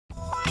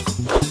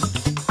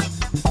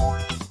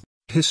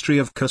History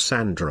of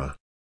Cassandra.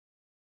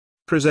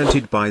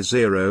 Presented by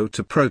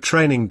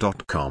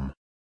 0toprotraining.com.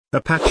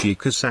 Apache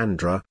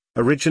Cassandra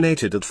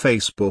originated at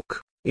Facebook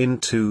in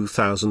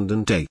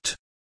 2008.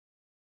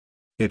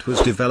 It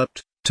was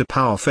developed to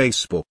power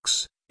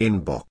Facebook's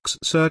inbox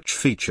search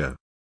feature.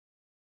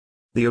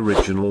 The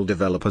original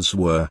developers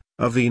were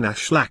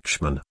Avinash,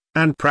 Lakshman,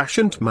 and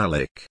Prashant,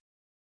 Malik.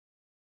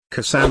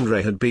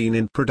 Cassandra had been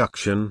in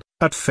production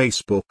at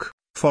Facebook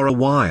for a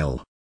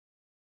while.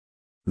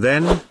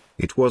 Then,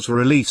 it was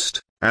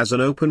released as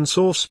an open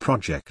source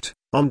project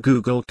on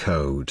Google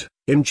Code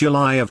in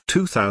July of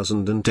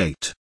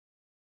 2008.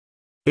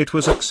 It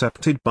was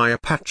accepted by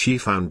Apache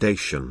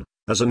Foundation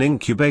as an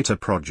incubator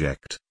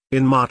project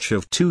in March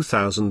of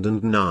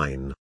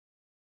 2009.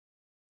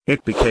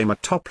 It became a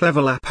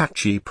top-level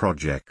Apache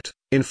project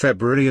in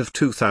February of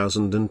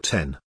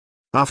 2010.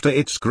 After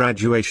its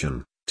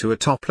graduation to a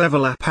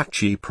top-level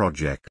Apache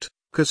project,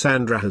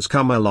 Cassandra has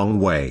come a long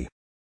way.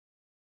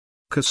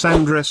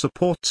 Cassandra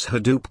supports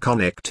Hadoop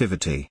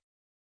connectivity,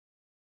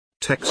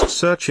 text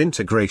search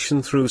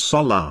integration through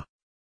Solr,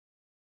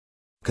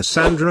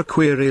 Cassandra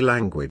query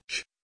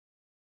language,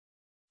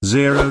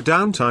 zero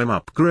downtime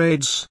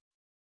upgrades,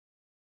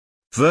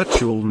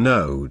 virtual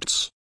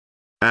nodes,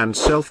 and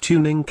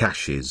self-tuning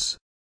caches.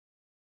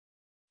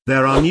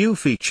 There are new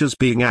features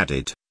being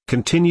added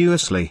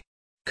continuously.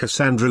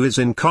 Cassandra is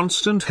in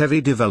constant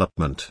heavy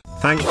development.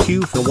 Thank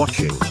you for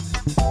watching.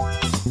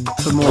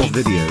 For more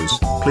videos,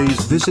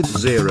 please visit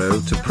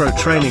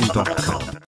 0toprotraining.com.